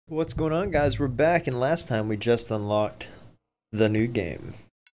What's going on, guys? We're back, and last time we just unlocked the new game.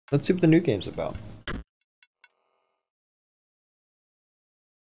 Let's see what the new game's about.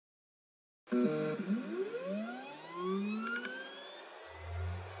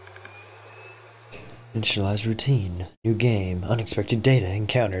 Initialize routine. New game. Unexpected data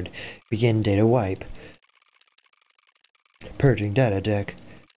encountered. Begin data wipe. Purging data deck.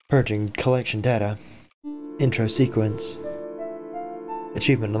 Purging collection data. Intro sequence.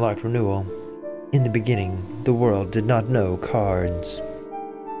 Achievement unlocked renewal. In the beginning, the world did not know cards.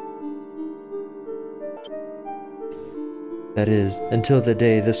 That is, until the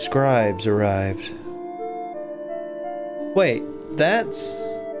day the scribes arrived. Wait, that's...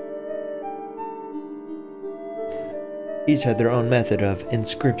 Each had their own method of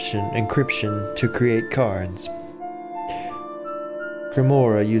encryption to create cards.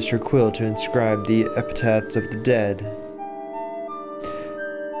 Cremora used her quill to inscribe the epitaphs of the dead.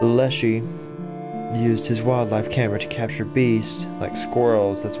 Leshy used his wildlife camera to capture beasts, like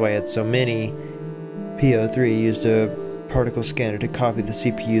squirrels, that's why he had so many. PO3 used a particle scanner to copy the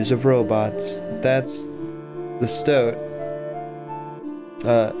CPUs of robots. That's the Stoat.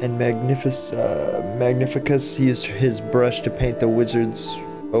 And Magnificus used his brush to paint the wizard's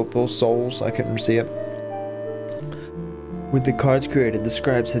opal souls. I couldn't see it. With the cards created, the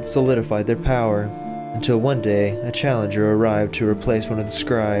scribes had solidified their power. Until one day, a challenger arrived to replace one of the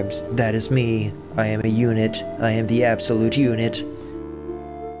scribes. That is me. I am a unit. I am the absolute unit.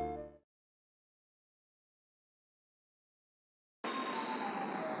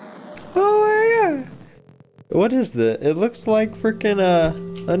 Oh my god! What is this? It looks like freaking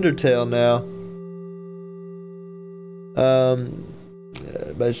Undertale now.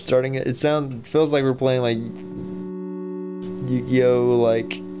 By starting it, feels like we're playing like Yu-Gi-Oh,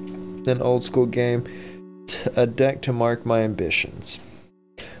 like an old school game. A deck to mark my ambitions.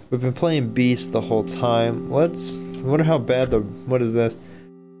 We've been playing Beast the whole time. I wonder how bad what is this?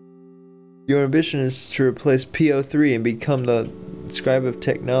 Your ambition is to replace PO3 and become the scribe of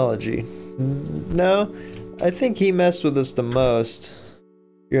technology. No, I think he messed with us the most.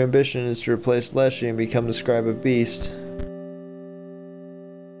 Your ambition is to replace Leshy and become the scribe of Beast.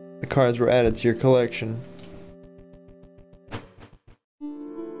 The cards were added to your collection.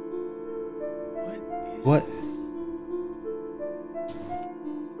 What?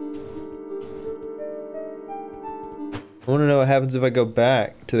 I want to know what happens if I go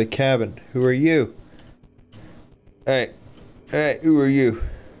back to the cabin. Who are you? Hey, who are you?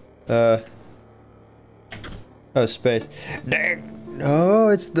 Oh, space. Dang. Oh,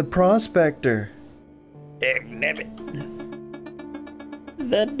 it's the prospector. Dang-nabbit.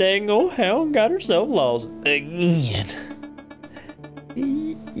 That dang old hound got herself lost again.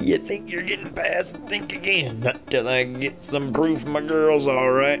 You think you're getting past? Think again. Not till I get some proof my girl's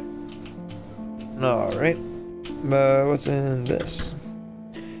alright. Alright. What's in this?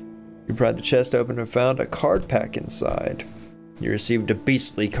 You pried the chest open and found a card pack inside. You received a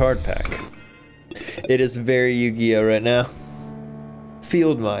beastly card pack. It is very Yu-Gi-Oh right now.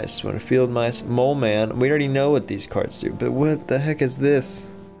 Field mice. What are field mice? Mole man. We already know what these cards do, but what the heck is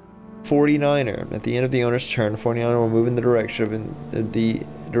this? 49er. At the end of the owner's turn, 49er will move in the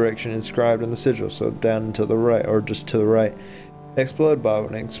direction inscribed on the sigil, so down and to the right, or just to the right. Explode Bob.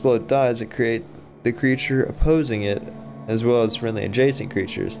 When explode dies, it creates the creature opposing it, as well as friendly adjacent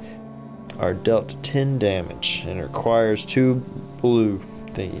creatures, are dealt 10 damage, and it requires 2 blue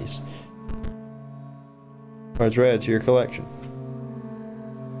thingies. Cards are added to your collection.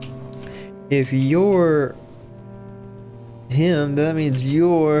 If you're him, that means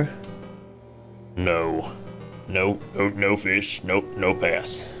you're... No fish. Nope, no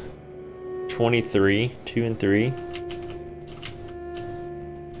pass. 23, 2 and 3.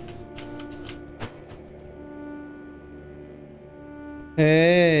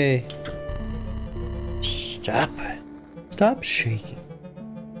 Hey. Stop shaking.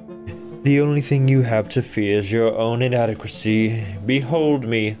 The only thing you have to fear is your own inadequacy. Behold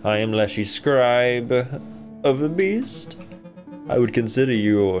me, I am Leshy, scribe of the beast. I would consider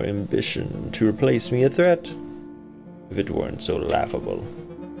your ambition to replace me a threat, if it weren't so laughable.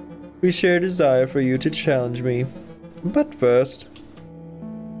 We share a desire for you to challenge me, but first...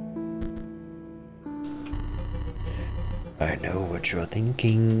 I know what you're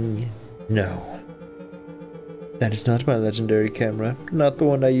thinking. No. That is not my legendary camera, not the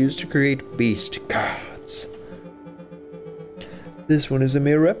one I used to create beast cards. This one is a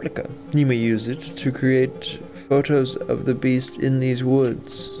mere replica. You may use it to create photos of the beast in these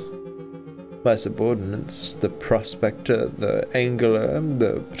woods. My subordinates, the prospector, the angler,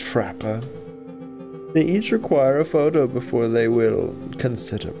 the trapper, They each require a photo before they will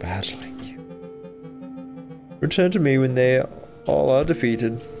consider battling you. Return to me when they all are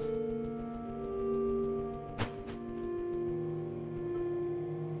defeated.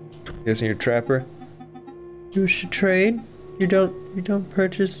 Guessing you're a trapper. You should trade. You don't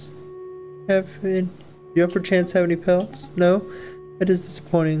purchase. You don't perchance have any pelts? No? That is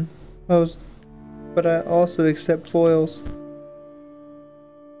disappointing. But I also accept foils.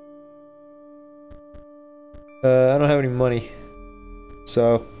 I don't have any money.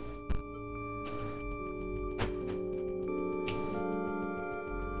 So.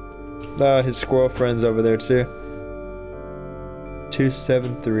 His squirrel friend's over there too.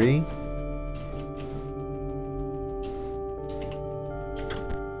 273.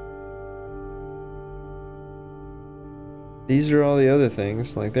 These are all the other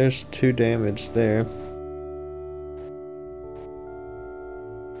things. Like, there's 2 damage there.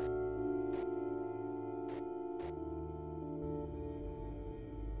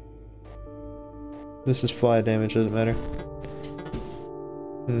 This is fly damage, doesn't matter.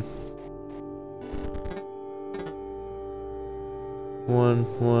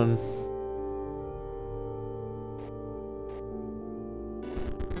 One.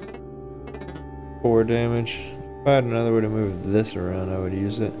 4 damage. If I had another way to move this around, I would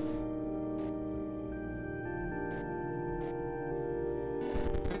use it.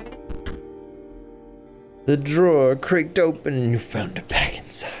 The drawer creaked open and you found a pack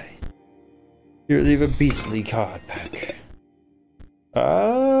inside. You leave a beastly card pack.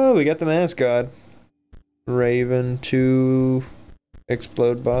 Ah, we got the mascot. Raven, 2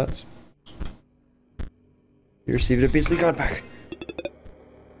 explode bots. You received a beastly card pack.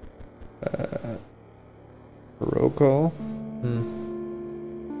 Roll call.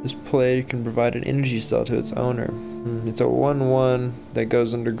 This plate can provide an energy cell to its owner. It's a 1/1 that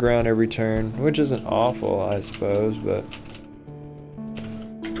goes underground every turn, which isn't awful, I suppose, but...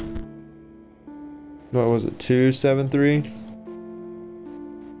 What was it, 273?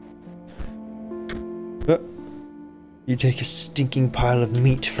 You take a stinking pile of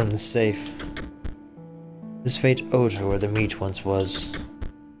meat from the safe. This faint odor where the meat once was.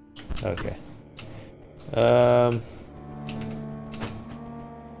 Okay.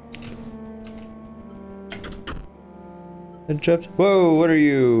 Interrupt. Whoa, what are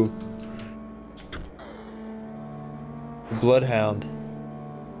you? Bloodhound.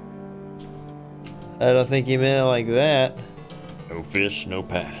 I don't think he meant it like that. No fish, no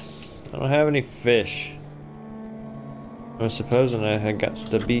pass. I don't have any fish. I was supposing I had got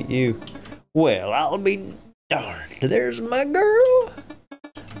to beat you. Well, I'll be darned. There's my girl.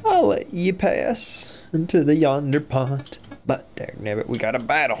 I'll let you pass into the yonder pond. But dagnabbit, we got a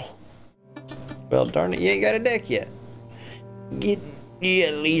battle. Well, darn it, you ain't got a deck yet. Get you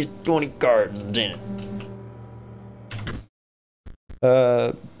at least 20 cards in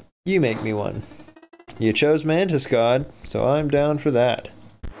it. You make me one. You chose Mantis God, so I'm down for that.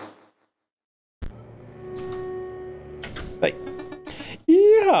 Hey.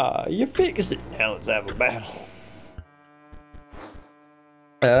 Yeah, you fixed it. Now let's have a battle.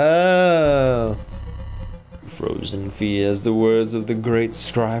 Oh. Frozen fear as the words of the great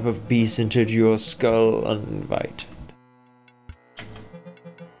scribe of beasts entered your skull uninvited.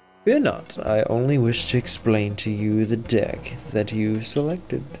 Fear not, I only wish to explain to you the deck that you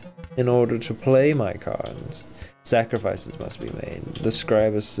selected. In order to play my cards, sacrifices must be made. The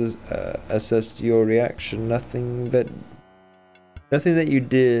scribe assessed your reaction. Nothing that you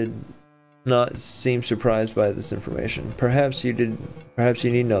did not seem surprised by this information. Perhaps you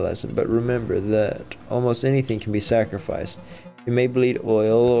need no lesson, but remember that almost anything can be sacrificed. It may bleed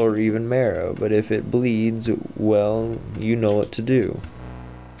oil or even marrow, but if it bleeds, well, you know what to do.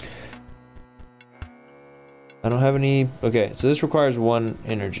 I don't have any... Okay, so this requires 1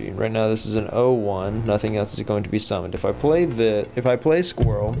 energy. Right now this is an 0-1. Nothing else is going to be summoned. If I play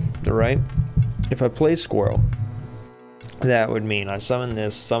squirrel, right? If I play squirrel, that would mean I summon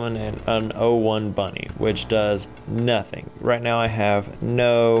an 0-1 bunny, which does nothing. Right now I have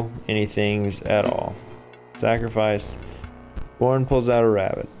no anythings at all. Sacrifice. Born pulls out a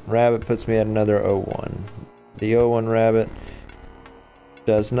rabbit. Rabbit puts me at another 0-1. The 0-1 rabbit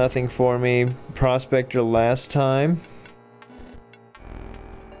does nothing for me. Prospector last time.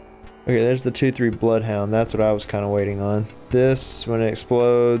 Okay, there's the 2/3 Bloodhound. That's what I was kind of waiting on. This, when it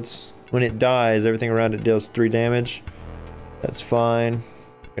explodes, when it dies, everything around it deals 3 damage. That's fine.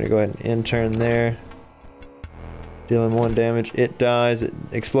 I'm gonna go ahead and intern there. Dealing 1 damage. It dies. It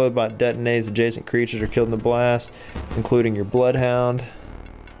explode bot detonates. Adjacent creatures are killed in the blast, including your Bloodhound.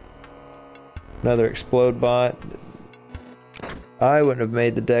 Another explode bot. I wouldn't have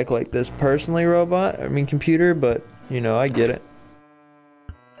made the deck like this personally, robot. I mean, computer, but you know, I get it.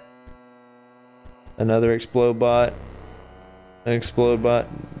 Another explode bot. An explode bot.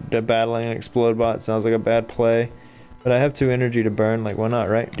 Battling an explode bot sounds like a bad play. But I have 2 energy to burn, like why not,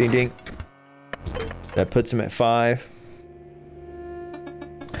 right? Ding ding. That puts him at 5.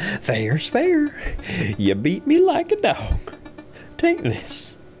 Fair's fair. You beat me like a dog. Take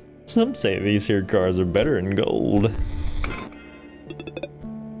this. Some say these here cards are better in gold.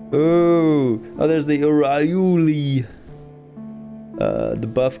 Oh, there's the Uriuli. The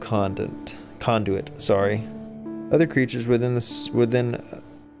buff conduit, sorry. Other creatures within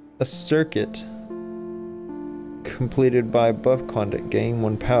a circuit completed by buff conduit gain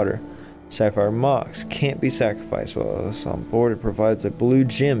 1 powder. Sapphire Mox can't be sacrificed while it's on board. It provides a blue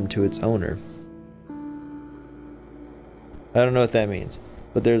gem to its owner. I don't know what that means,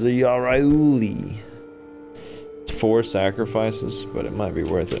 but there's a Uriuli. It's 4 sacrifices, but it might be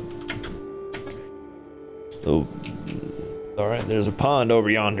worth it. Oh, alright, there's a pond over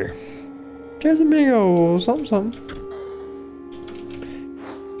yonder. There's a big old something.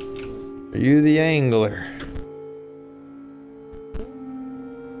 Are you the angler?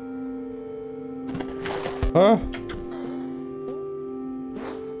 Huh?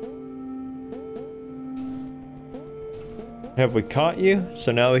 Have we caught you?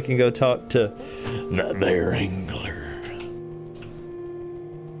 So now we can go talk to the there angler.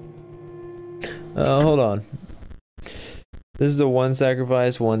 Hold on. This is a 1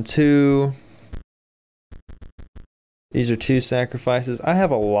 sacrifice, 1, 2. These are 2 sacrifices. I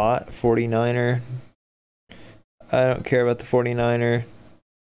have a lot. 49er. I don't care about the 49er.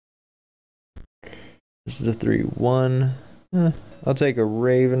 This is a 3-1. I'll take a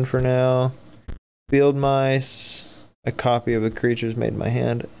raven for now. Field mice. A copy of a creature's made in my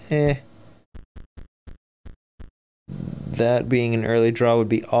hand. That being an early draw would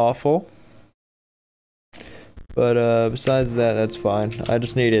be awful. But besides that, that's fine. I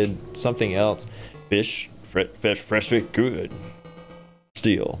just needed something else. Fish, fresh, good.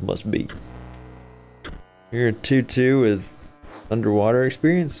 Steel must be. You're a 2-2 with underwater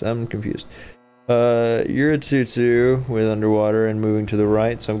experience? I'm confused. You're a 2-2 with underwater and moving to the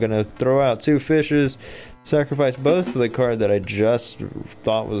right, so I'm gonna throw out 2 fishes, sacrifice both for the card that I just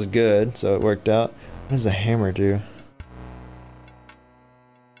thought was good, so it worked out. What does a hammer do?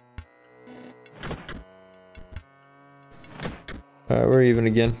 Alright, we're even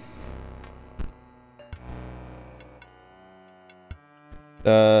again.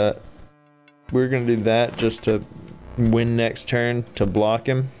 We're gonna do that just to win next turn, to block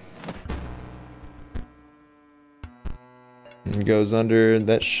him. And goes under.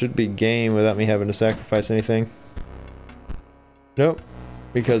 That should be game without me having to sacrifice anything. Nope,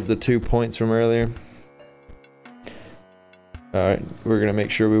 because the 2 points from earlier. Alright, we're gonna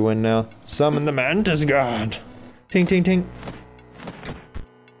make sure we win now. Summon the Mantis God! Ting ting ting.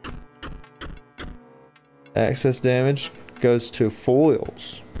 Access damage goes to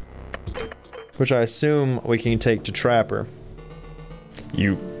foils, which I assume we can take to Trapper.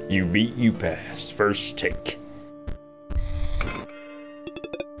 You beat, you pass. First take.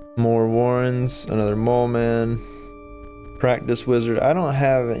 More Warrens, another Mole Man, Practice Wizard. I don't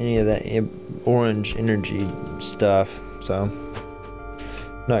have any of that orange energy stuff, so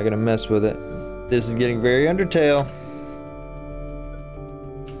I'm not gonna mess with it. This is getting very Undertale.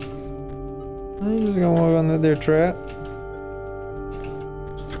 I'm just gonna walk on their trap.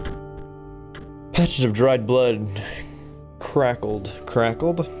 Patches of dried blood crackled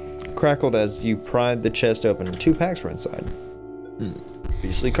as you pried the chest open. 2 packs were inside.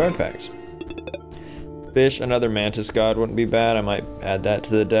 Beastly card packs. Fish, another Mantis God wouldn't be bad. I might add that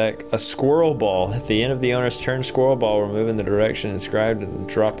to the deck. A Squirrel Ball. At the end of the owner's turn, Squirrel Ball will move in the direction inscribed and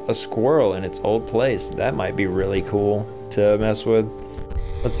drop a squirrel in its old place. That might be really cool to mess with.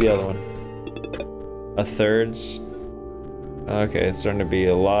 What's the other one? A thirds. Okay, it's starting to be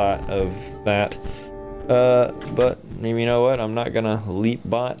a lot of that. But you know what? I'm not gonna leap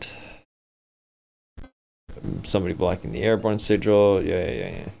bot. Somebody blocking the airborne sigil.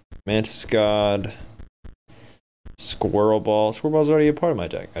 Yeah. Mantis God. Squirrel Ball. Squirrel Ball's already a part of my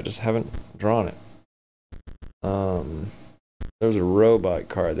deck. I just haven't drawn it. There was a robot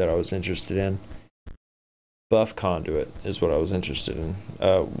card that I was interested in. Buff Conduit is what I was interested in.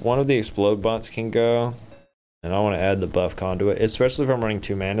 One of the explode bots can go, and I want to add the Buff Conduit, especially if I'm running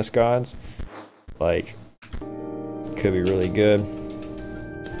 2 Mantis Gods. Like, could be really good.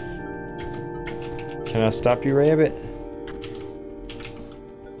 Can I stop you, Rabbit?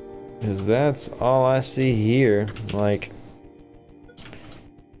 Because that's all I see here. Like,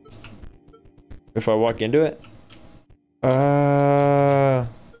 if I walk into it,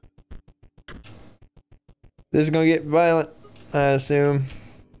 This is gonna get violent, I assume.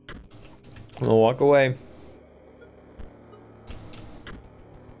 I'm gonna walk away.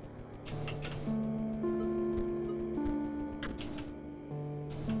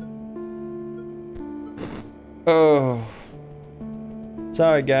 Oh.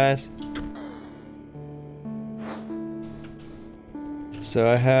 Sorry, guys. So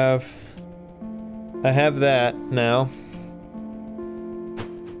I have that now.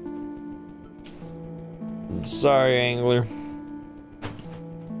 Sorry, angler.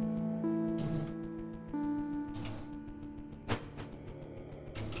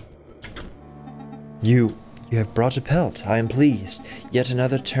 You have brought a pelt. I am pleased. Yet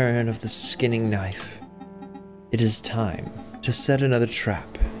another turn of the skinning knife. It is time to set another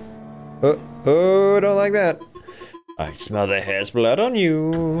trap. Oh, don't like that. I smell the hare's blood on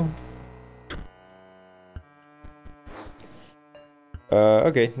you.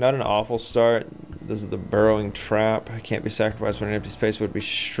 Okay, not an awful start. This is the burrowing trap. I can't be sacrificed when an empty space would be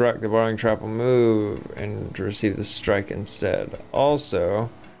struck. The burrowing trap will move and receive the strike instead. Also,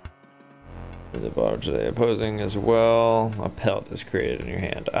 the bottom to the opposing as well. A pelt is created in your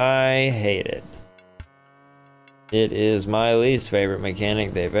hand. I hate it. It is my least favorite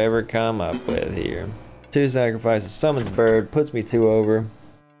mechanic they've ever come up with here. 2 sacrifices, summons bird, puts me 2 over.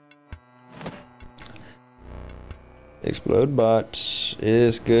 Explode bot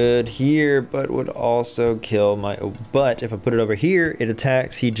is good here, but would also kill my... Oh, but if I put it over here, it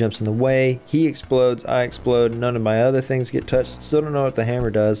attacks, he jumps in the way, he explodes, I explode, none of my other things get touched. Still don't know what the hammer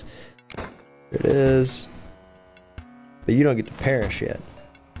does. There it is. But you don't get to perish yet.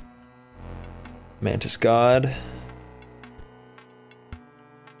 Mantis God.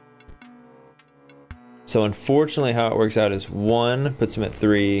 So unfortunately how it works out is 1 puts him at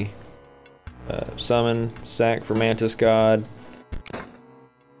 3. Summon, sack for Mantis God.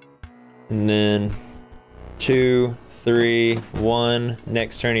 And then 2, 3, 1.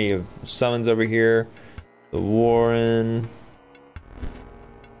 Next turn he summons over here. The Warren.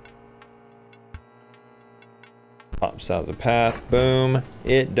 Pops out of the path. Boom.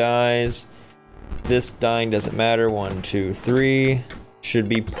 It dies. This dying doesn't matter. 1, 2, 3. Should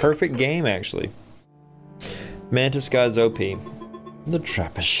be perfect game actually. Mantis God's OP. The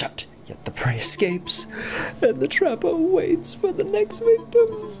trap is shut, yet the prey escapes, and the trapper waits for the next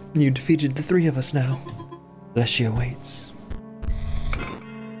victim. You defeated the 3 of us now. Leshy awaits.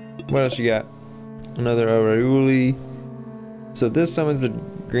 What else you got? Another Auruli. So this summons the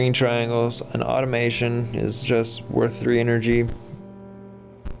green triangles. An automation is just worth 3 energy.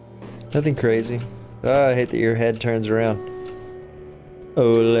 Nothing crazy. Oh, I hate that your head turns around.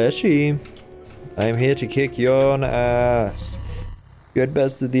 Oh, Leshy. I am here to kick your ass. You had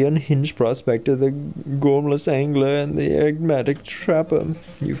bested the unhinged prospector, the gormless angler, and the enigmatic trapper.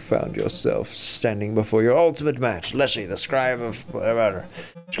 You found yourself standing before your ultimate match, Leshy, the scribe of whatever,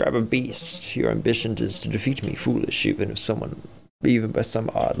 scribe of beast. Your ambition is to defeat me, foolish. Even by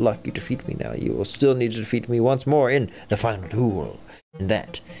some odd luck you defeat me now, you will still need to defeat me once more in the final duel. And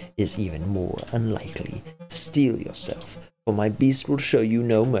that is even more unlikely. Steel yourself, for my beast will show you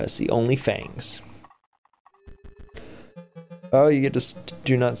no mercy, only fangs. Oh, you get to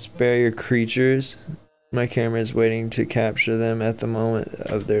do not spare your creatures. My camera is waiting to capture them at the moment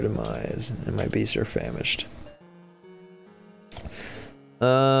of their demise, and my beasts are famished.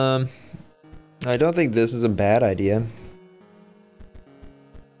 I don't think this is a bad idea.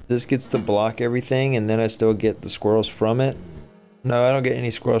 This gets to block everything, and then I still get the squirrels from it. No, I don't get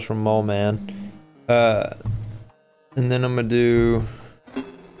any squirrels from Mole Man. And then I'm gonna do...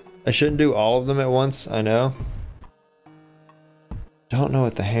 I shouldn't do all of them at once, I know. Don't know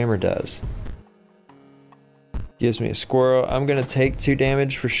what the hammer does. Gives me a squirrel. I'm gonna take 2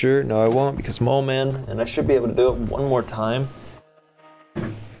 damage for sure. No, I won't because Mole Man, and I should be able to do it one more time.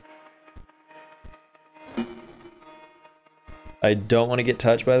 I don't want to get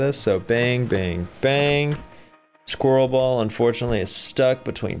touched by this, so bang, bang, bang. Squirrel Ball, unfortunately, is stuck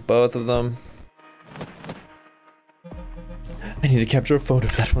between both of them. I need to capture a photo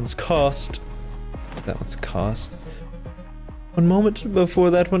of that one's cost. That one's cost. One moment before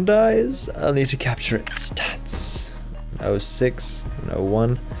that one dies, I'll need to capture its stats. 06 and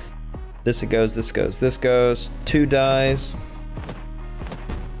 01. This goes, this goes, this goes. 2 dies.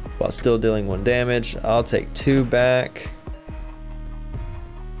 While still dealing 1 damage. I'll take 2 back.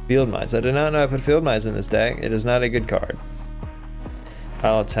 Field Mice. I did not know I put Field Mice in this deck. It is not a good card.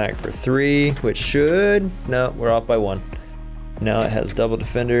 I'll attack for 3, which should... No, we're off by 1. Now it has double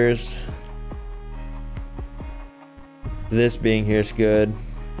defenders. This being here is good.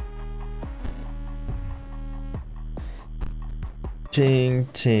 Ting,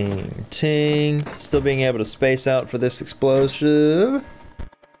 ting, ting. Still being able to space out for this explosive.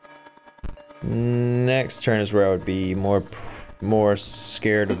 Next turn is where I would be more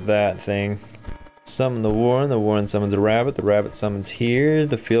scared of that thing. Summon the warren summons a rabbit, the rabbit summons here,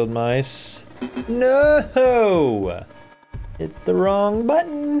 the field mice. No! Hit the wrong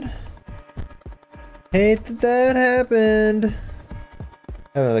button. Hate that that happened.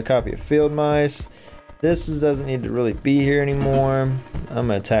 Have another copy of field mice. This doesn't need to really be here anymore. I'm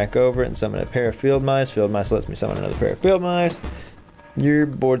gonna attack over it and summon a pair of field mice. Field mice lets me summon another pair of field mice. Your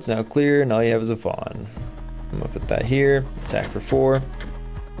board's now clear and all you have is a fawn. I'm gonna put that here, attack for 4.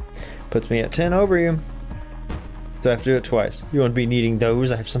 Puts me at 10 over you. So I have to do it twice. You won't be needing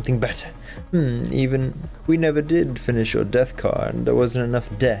those, I have something better. Even we never did finish your death card. There wasn't enough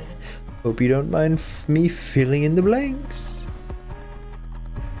death. Hope you don't mind me filling in the blanks.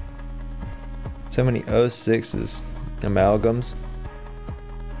 So many 06s, amalgams.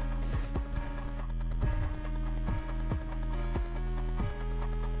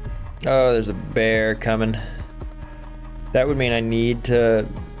 Oh, there's a bear coming. That would mean I need to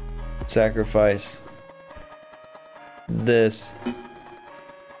sacrifice this.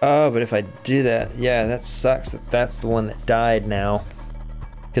 Oh, but if I do that, yeah, that sucks that that's the one that died now.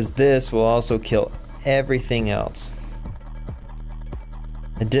 Because this will also kill everything else.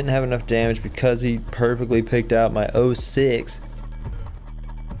 I didn't have enough damage because he perfectly picked out my 06.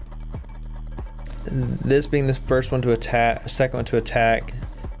 This being the first one to attack, second one to attack.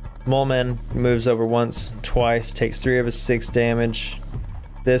 Mole Man moves over once, twice, takes 3 of his 6 damage.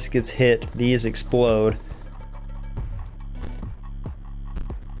 This gets hit, these explode.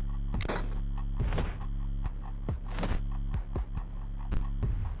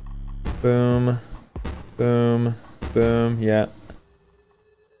 Boom, boom, boom, yeah.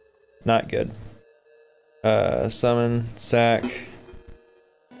 Not good. Summon, sack.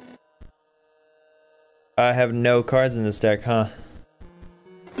 I have no cards in this deck, huh?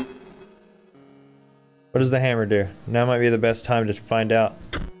 What does the hammer do? Now might be the best time to find out.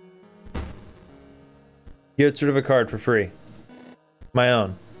 Gets rid of a card for free. My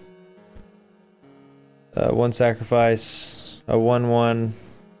own. 1 sacrifice, a 1/1,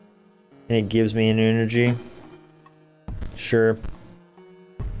 and it gives me an energy. Sure.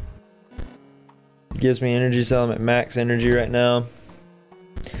 Gives me energy, so I'm at max energy right now.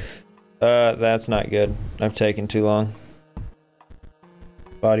 That's not good. I've taken too long.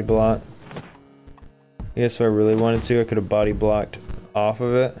 Body block. I guess if I really wanted to, I could have body blocked off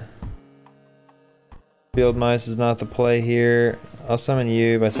of it. Field mice is not the play here. I'll summon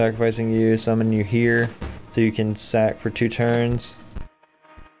you by sacrificing you, summon you here, so you can sack for 2 turns.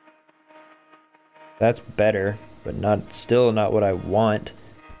 That's better, but still not what I want.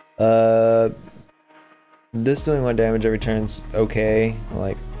 This doing 1 damage every turn's okay.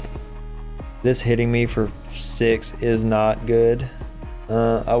 Like, this hitting me for 6 is not good.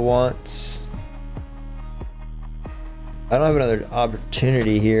 I don't have another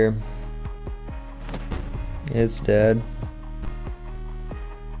opportunity here. It's dead.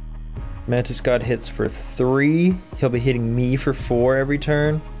 Mantis God hits for 3. He'll be hitting me for 4 every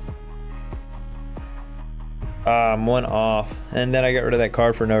turn. I'm 1 off. And then I got rid of that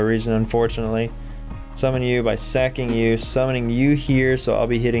card for no reason, unfortunately. Summon you by sacking you, summoning you here, so I'll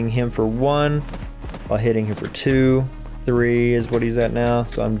be hitting him for 1, while hitting him for 2. 3 is what he's at now,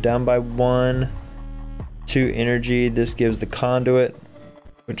 so I'm down by 1. 2 energy. This gives the conduit,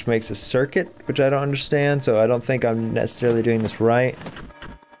 which makes a circuit, which I don't understand, so I don't think I'm necessarily doing this right.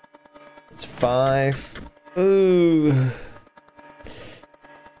 It's 5. Ooh.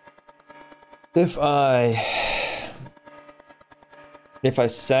 If I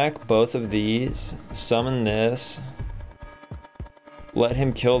sack both of these, summon this, let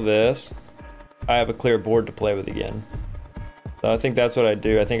him kill this, I have a clear board to play with again. So I think that's what I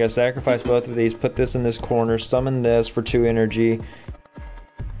do. I think I sacrifice both of these, put this in this corner, summon this for 2 energy,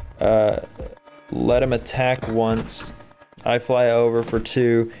 let him attack once, I fly over for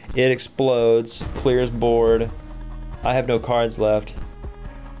 2, it explodes, clears board, I have no cards left,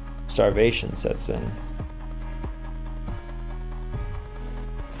 starvation sets in.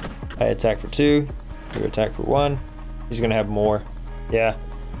 I attack for 2, you attack for 1, he's gonna have more. Yeah,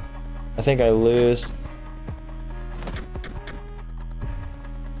 I think I lose.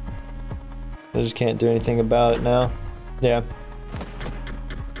 I just can't do anything about it now. Yeah.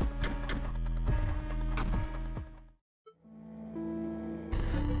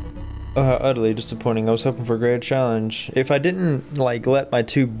 Utterly disappointing. I was hoping for a greater challenge. If I didn't, like, let my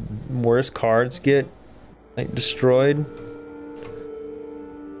 2 worst cards get, like, destroyed.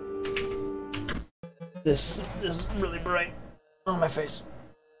 This is really bright. Oh, my face.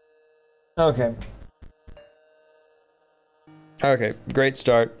 Okay. Okay, great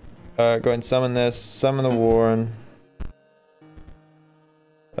start. Go ahead and summon this. Summon the Warren.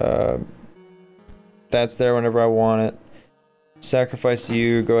 That's there whenever I want it. Sacrifice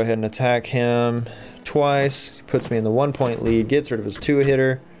you. Go ahead and attack him twice. Puts me in the 1-point lead. Gets rid of his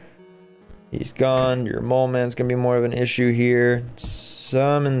 2-hitter. He's gone. Your mole man's gonna be more of an issue here.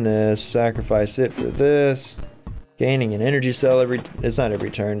 Summon this. Sacrifice it for this. Gaining an energy cell every... It's not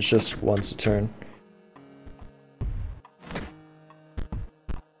every turn. It's just once a turn.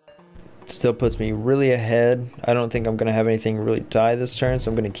 Still puts me really ahead. I don't think I'm gonna have anything really die this turn,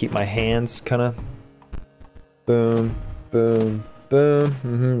 so I'm gonna keep my hands kind of... Boom, boom,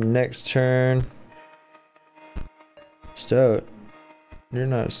 boom. Next turn. Stoat. You're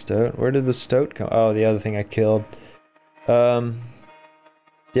not a stoat. Where did the stoat come? Oh, the other thing I killed.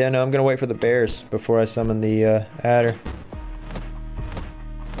 Yeah, no, I'm gonna wait for the bears before I summon the adder.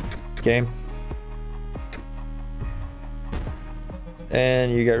 Game.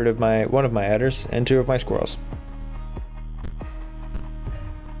 And you get rid of one of my adders and 2 of my squirrels.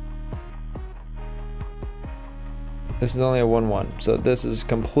 This is only a 1/1, so this is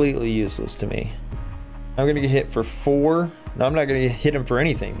completely useless to me. I'm gonna get hit for 4. No, I'm not gonna hit him for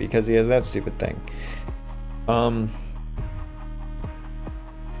anything because he has that stupid thing.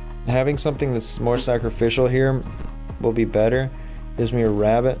 Having something that's more sacrificial here will be better. Gives me a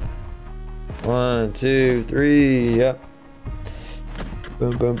rabbit. 1, 2, 3, yep.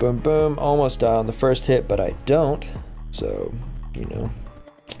 Boom, boom, boom, boom. Almost die on the first hit, but I don't. So, you know,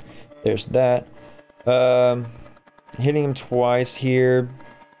 there's that. Hitting him twice here.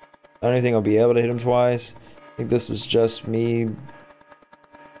 I don't think I'll be able to hit him twice. I think this is just me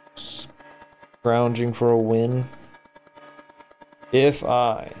scrounging for a win. If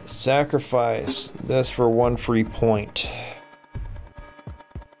I sacrifice this for 1 free point,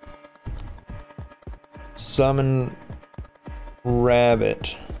 summon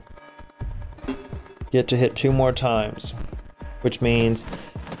rabbit, get to hit 2 more times, which means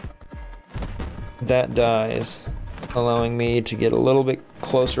that dies, allowing me to get a little bit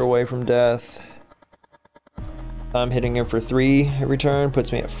closer away from death. I'm hitting him for 3 every turn,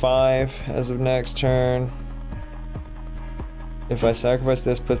 puts me at 5 as of next turn. If I sacrifice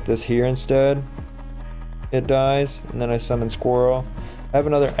this, put this here instead, it dies, and then I summon squirrel. I have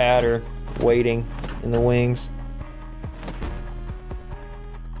another adder waiting in the wings.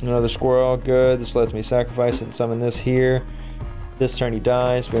 Another squirrel, good. This lets me sacrifice it and summon this here. This turn he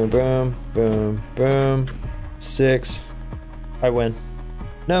dies. Boom, boom, boom, boom. 6. I win.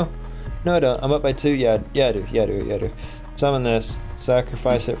 No, no, I don't. I'm up by 2. Yeah, I do. Summon this.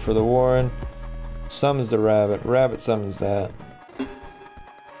 Sacrifice it for the Warren. Summons the rabbit. Rabbit summons that.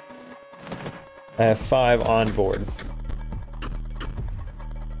 I have 5 on board.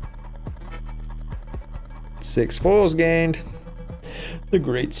 6 foils gained. The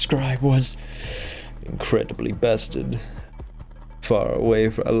great scribe was incredibly bested. Far away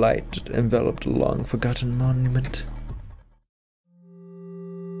for a light enveloped a long forgotten monument.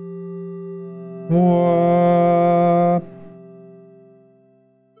 What?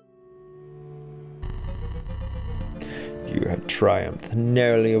 You had triumphed,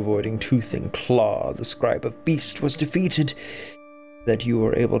 narrowly avoiding tooth and claw. The scribe of beast was defeated. That you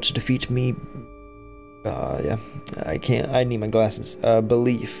were able to defeat me. Yeah, I can't. I need my glasses.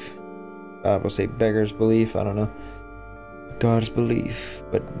 Belief. We'll say beggar's belief. I don't know. God's belief.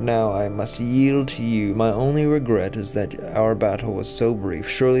 But now I must yield to you. My only regret is that our battle was so brief.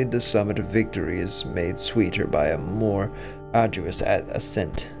 Surely the summit of victory is made sweeter by a more arduous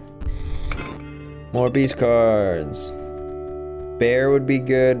ascent. More beast cards. Bear would be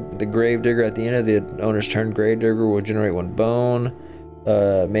good. The Gravedigger at the end of the owner's turn. Gravedigger will generate 1 bone.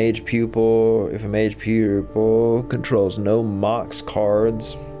 Mage Pupil. If a Mage Pupil controls no Mox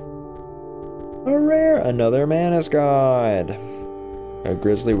cards. A rare. Another Mana's Guide. A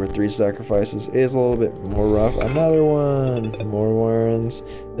Grizzly with 3 sacrifices is a little bit more rough. Another one. More Warrens.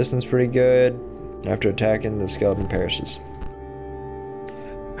 This one's pretty good. After attacking, the skeleton perishes.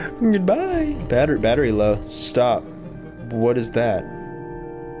 Goodbye. Battery low. Stop. What is that?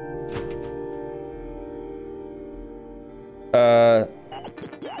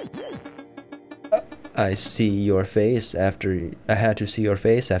 I see your face after... I had to see your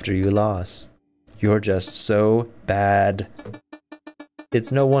face after you lost. You're just so bad.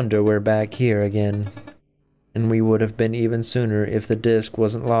 It's no wonder we're back here again. And we would have been even sooner if the disc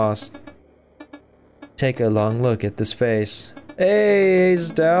wasn't lost. Take a long look at this face. Hey,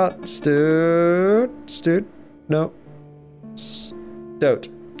 Stout. Stoot. No. Stoat.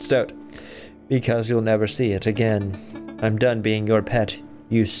 Because you'll never see it again. I'm done being your pet,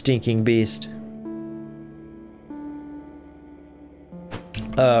 you stinking beast.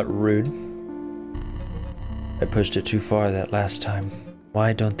 Rude. I pushed it too far that last time.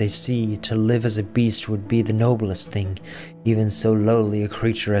 Why don't they see to live as a beast would be the noblest thing, even so lowly a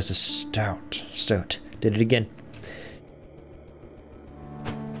creature as a stoat. Did it again.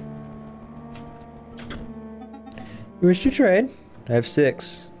 You wish to trade? I have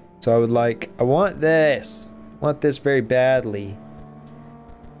 6. So I want this. I want this very badly.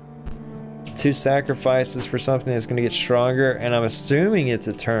 2 sacrifices for something that's gonna get stronger, and I'm assuming it's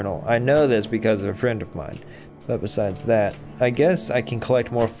eternal. I know this because of a friend of mine. But besides that, I guess I can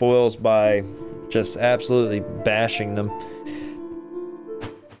collect more foils by just absolutely bashing them.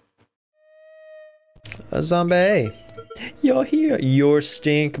 A zombie. You're here. You're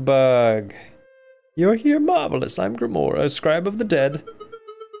stink bug. You're here, marvelous. I'm Grimora, a scribe of the dead.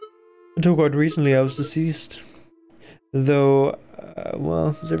 Until quite recently, I was deceased. Though,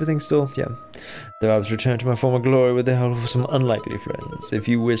 well, is everything still? Yeah. Though I was returned to my former glory with the help of some unlikely friends. If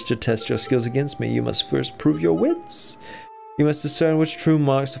you wish to test your skills against me, you must first prove your wits. You must discern which true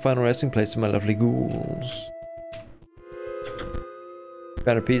marks the final resting place of my lovely ghouls.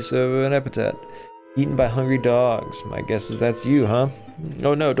 Found a piece of an epitaph. Eaten by hungry dogs. My guess is that's you, huh?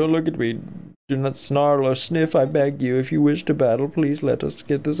 Oh no, don't look at me. Do not snarl or sniff, I beg you. If you wish to battle, please let us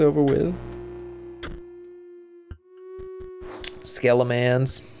get this over with.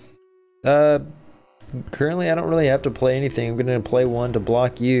 Skelemans. Currently I don't really have to play anything. I'm gonna play one to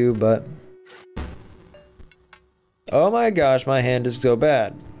block you, but... Oh my gosh, my hand is so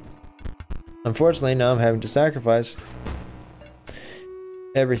bad. Unfortunately, now I'm having to sacrifice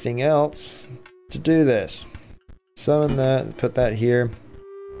everything else to do this. Summon that, put that here.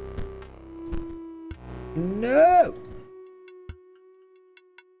 No!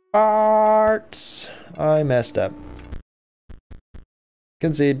 Arts! I messed up.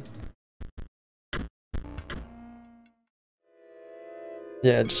 Concede.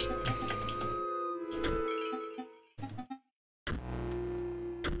 Yeah, just...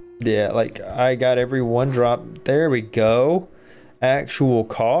 Yeah, like, I got every 1 drop. There we go. Actual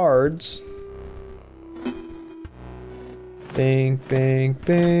cards. Bing, bing,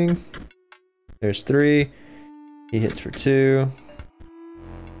 bing. There's 3. He hits for 2.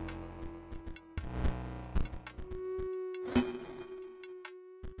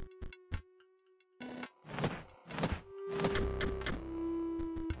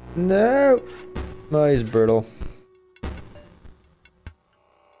 No! Oh, he's brittle.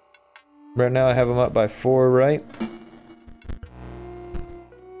 Right now I have him up by 4, right?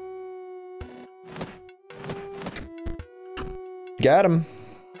 Got him.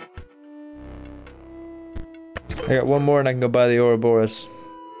 I got 1 more and I can go buy the Ouroboros.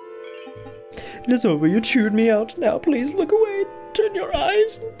 It is over, you chewed me out. Now please look away, turn your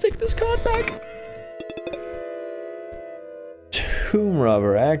eyes, and take this card back. Tomb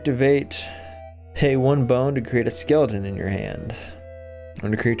Robber, activate. Pay 1 bone to create a skeleton in your hand.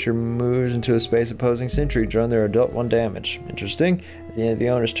 When a creature moves into a space opposing sentry, draw their adult 1 damage. Interesting. At the end of the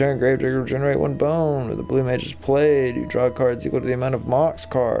owner's turn, Gravedigger will generate 1 bone. When the blue mage is played, you draw cards equal to the amount of Mox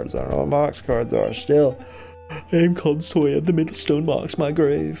cards. I don't know what Mox cards are. Still, I am called Soya. The middle stone marks my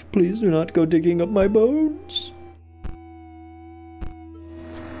grave. Please do not go digging up my bones.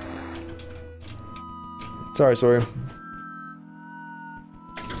 Sorry, Soya.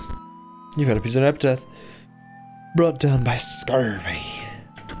 You've had a piece of an epitaph. Brought down by scurvy.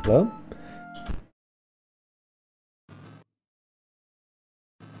 Hello?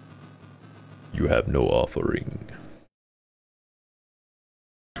 You have no offering.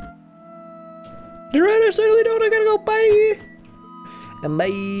 You're right, I certainly don't. I gotta go. Bye. And bye.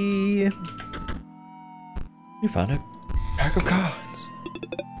 You found a pack of cards.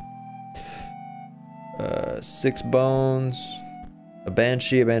 6 bones. A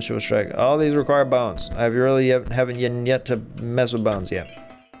banshee will strike. All these require bones. I really haven't yet to mess with bones yet.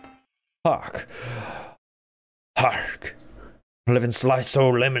 Hark. Hark. Living slice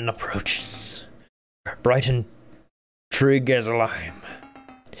soul lemon approaches. Bright and trig as a lime.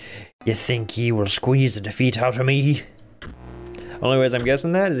 You think he will squeeze a defeat out of me? Only ways I'm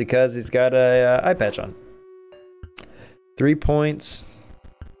guessing that is because he's got a eye patch on. 3 points.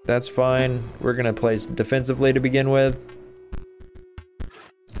 That's fine. We're gonna play defensively to begin with.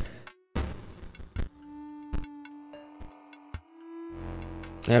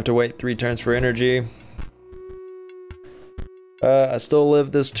 I have to wait 3 turns for energy. I still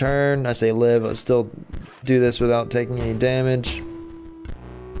live this turn. I say live, I still do this without taking any damage.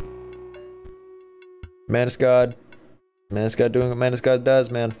 Manus God. Manus God doing what Manus God does,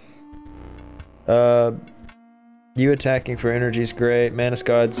 man. You attacking for energy is great. Manus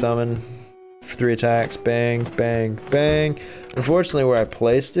God summon for 3 attacks. Bang, bang, bang. Unfortunately, where I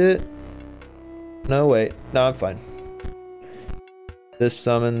placed it... No, wait. No, I'm fine. This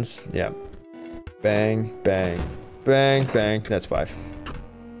summons... Yeah. Bang, bang, bang, bang. That's 5.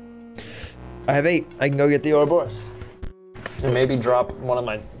 I have 8. I can go get the Ouroboros. And maybe drop one of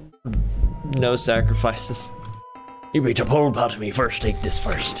my no sacrifices. You reach a pole pot to me first. Take this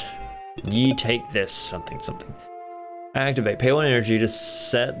first. Ye take this. Something. Activate. Pay 1 energy to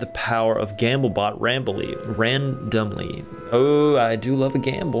set the power of Gamblebot randomly. Oh, I do love a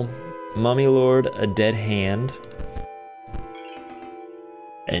gamble. Mummy Lord, a dead hand.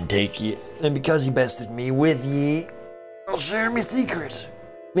 And take ye. And because he bested me with ye, I'll share me secret.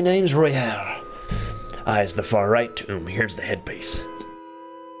 My name's Royale. Eyes the far right tomb. Here's the headpiece.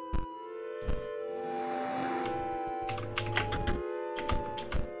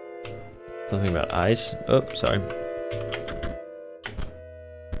 Something about ice. Oh, sorry.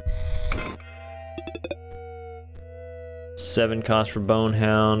 $7 cost for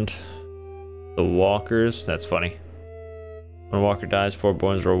Bonehound. The Walkers. That's funny. When a Walker dies, 4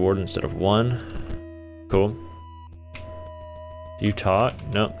 bones are rewarded instead of 1. Cool. You talk?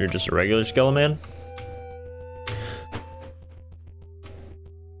 Nope, you're just a regular Skeleman.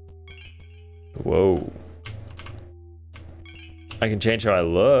 Whoa. I can change how I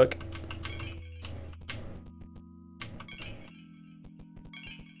look.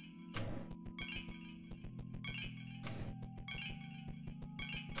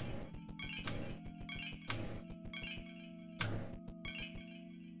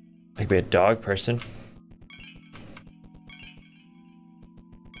 I could be a dog person.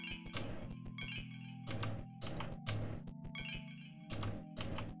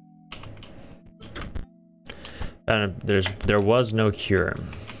 And there was no cure.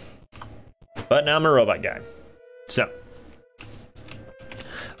 But now I'm a robot guy. So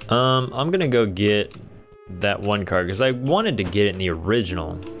I'm gonna go get that 1 card because I wanted to get it in the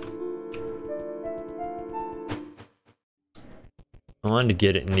original. I wanted to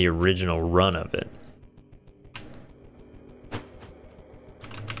get it in the original run of it.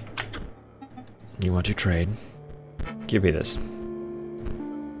 You want to trade? Give me this.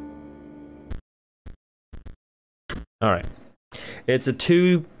 Alright. It's a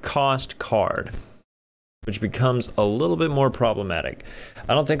 2 cost card, which becomes a little bit more problematic.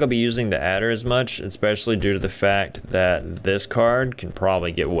 I don't think I'll be using the adder as much, especially due to the fact that this card can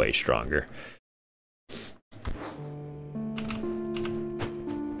probably get way stronger.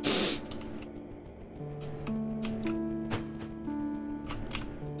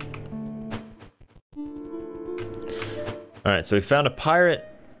 Alright, so we found a pirate.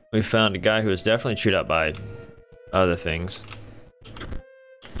 We found a guy who was definitely chewed up by other things.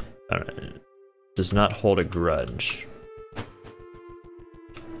 Alright. Does not hold a grudge.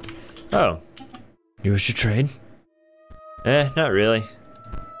 Oh. You wish to trade? Not really.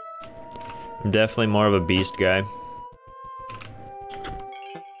 I'm definitely more of a beast guy.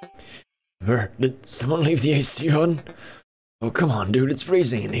 Did someone leave the AC on? Oh, come on, dude, it's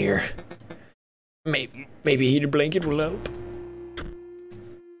freezing in here. Maybe a heated blanket will help.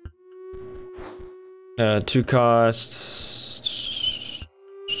 2 costs.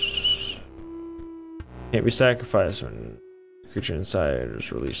 Can't be sacrificed when the creature inside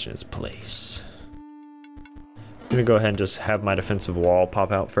is released in its place. I'm gonna go ahead and just have my defensive wall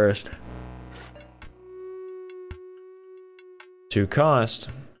pop out first. 2 cost.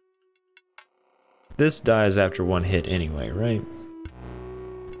 This dies after 1 hit anyway, right?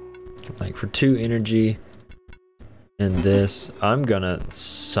 Like for 2 energy and this, I'm gonna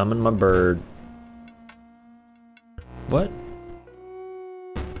summon my bird. What?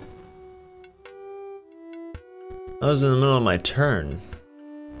 I was in the middle of my turn.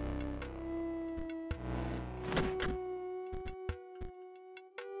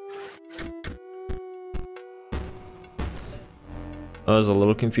 I was a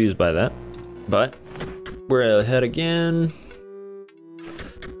little confused by that, but we're ahead again.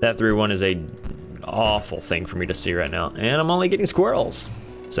 That 3-1 is a awful thing for me to see right now, and I'm only getting squirrels,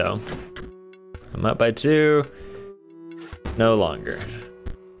 so I'm up by 2. No longer.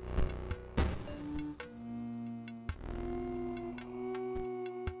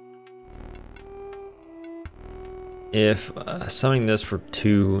 If summoning this for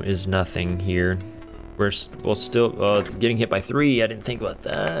 2 is nothing here, we'll still getting hit by 3. I didn't think about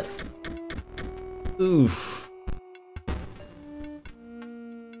that. Oof.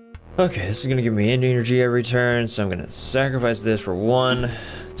 Okay, this is gonna give me energy every turn, so I'm gonna sacrifice this for 1.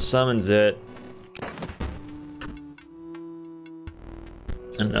 Summons it.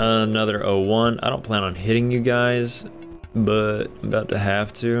 And another 01. I don't plan on hitting you guys, but I'm about to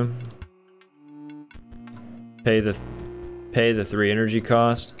have to. Pay the 3 energy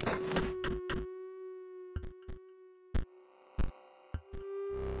cost.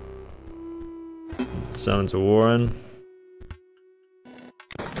 Summons a Warren.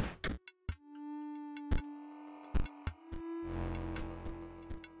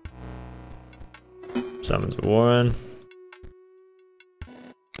 Summons a Warren.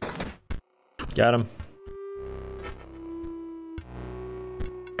 Got him.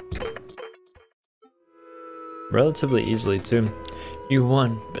 Relatively easily too. You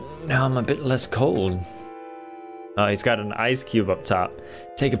won, but now I'm a bit less cold. Oh, he's got an ice cube up top.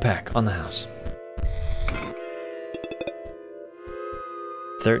 Take a pack on the house.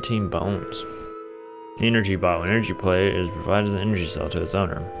 13 bones. Energy bottle. Energy plate is provided as an energy cell to its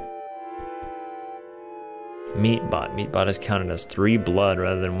owner. Meat bot. Meat bot is counted as 3 blood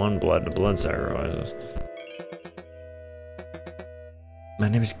rather than 1 blood to blood sacrifices. My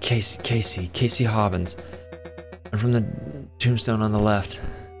name is Casey Hobbins. I'm from the tombstone on the left.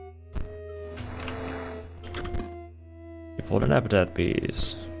 You pulled an epitaph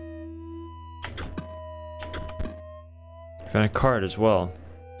piece. Found a card as well.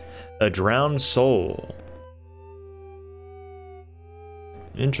 A drowned soul.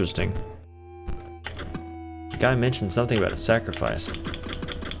 Interesting. The guy mentioned something about a sacrifice.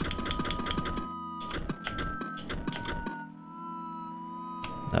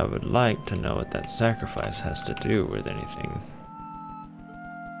 I would like to know what that sacrifice has to do with anything.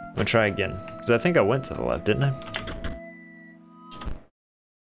 I'm gonna try again, because I think I went to the left, didn't I?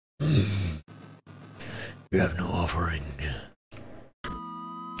 You have no offering.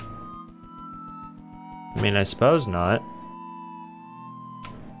 I mean, I suppose not.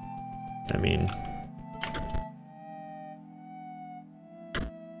 I mean...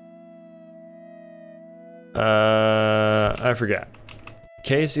 I forgot.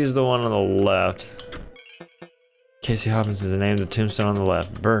 Casey's the one on the left. Casey Hobbins is the name of the tombstone on the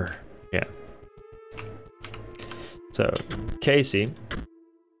left. Burr. Yeah. So, Casey,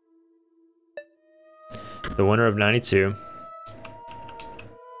 the winner of 92.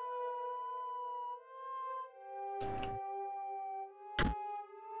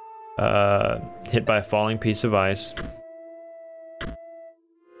 Hit by a falling piece of ice.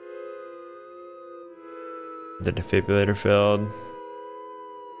 The defibrillator failed.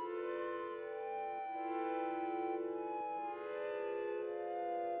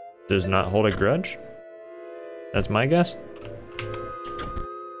 Does not hold a grudge? That's my guess.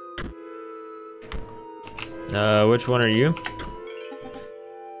 Which one are you?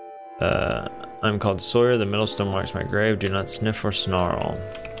 I'm called Sawyer. The middle stone marks my grave. Do not sniff or snarl.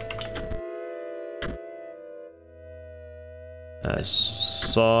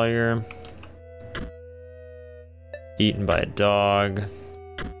 Sawyer. Eaten by a dog.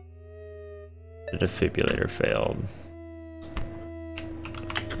 The defibrillator failed.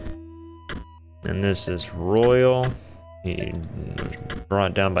 And this is Royal. He was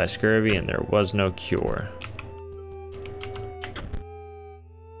brought down by scurvy and there was no cure.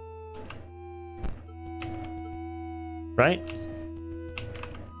 Right?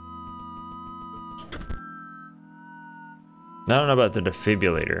 I don't know about the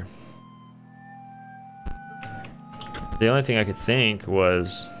defibrillator. The only thing I could think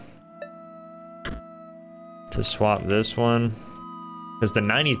was to swap this one. Because the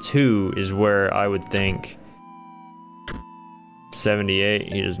 92 is where I would think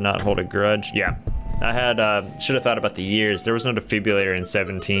 78, he does not hold a grudge. Yeah, I had, should have thought about the years. There was no defibrillator in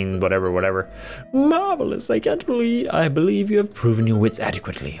 17, whatever. Marvelous, I believe you have proven your wits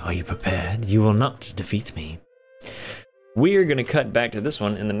adequately. Are you prepared? You will not defeat me. We are gonna cut back to this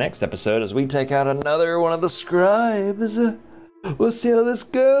one in the next episode as we take out another one of the scribes. We'll see how this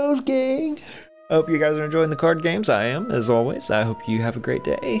goes, gang. I hope you guys are enjoying the card games. I am, as always. I hope you have a great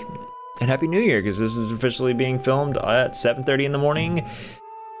day. And Happy New Year, because this is officially being filmed at 7:30 in the morning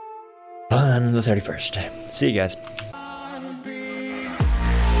on the 31st. See you guys.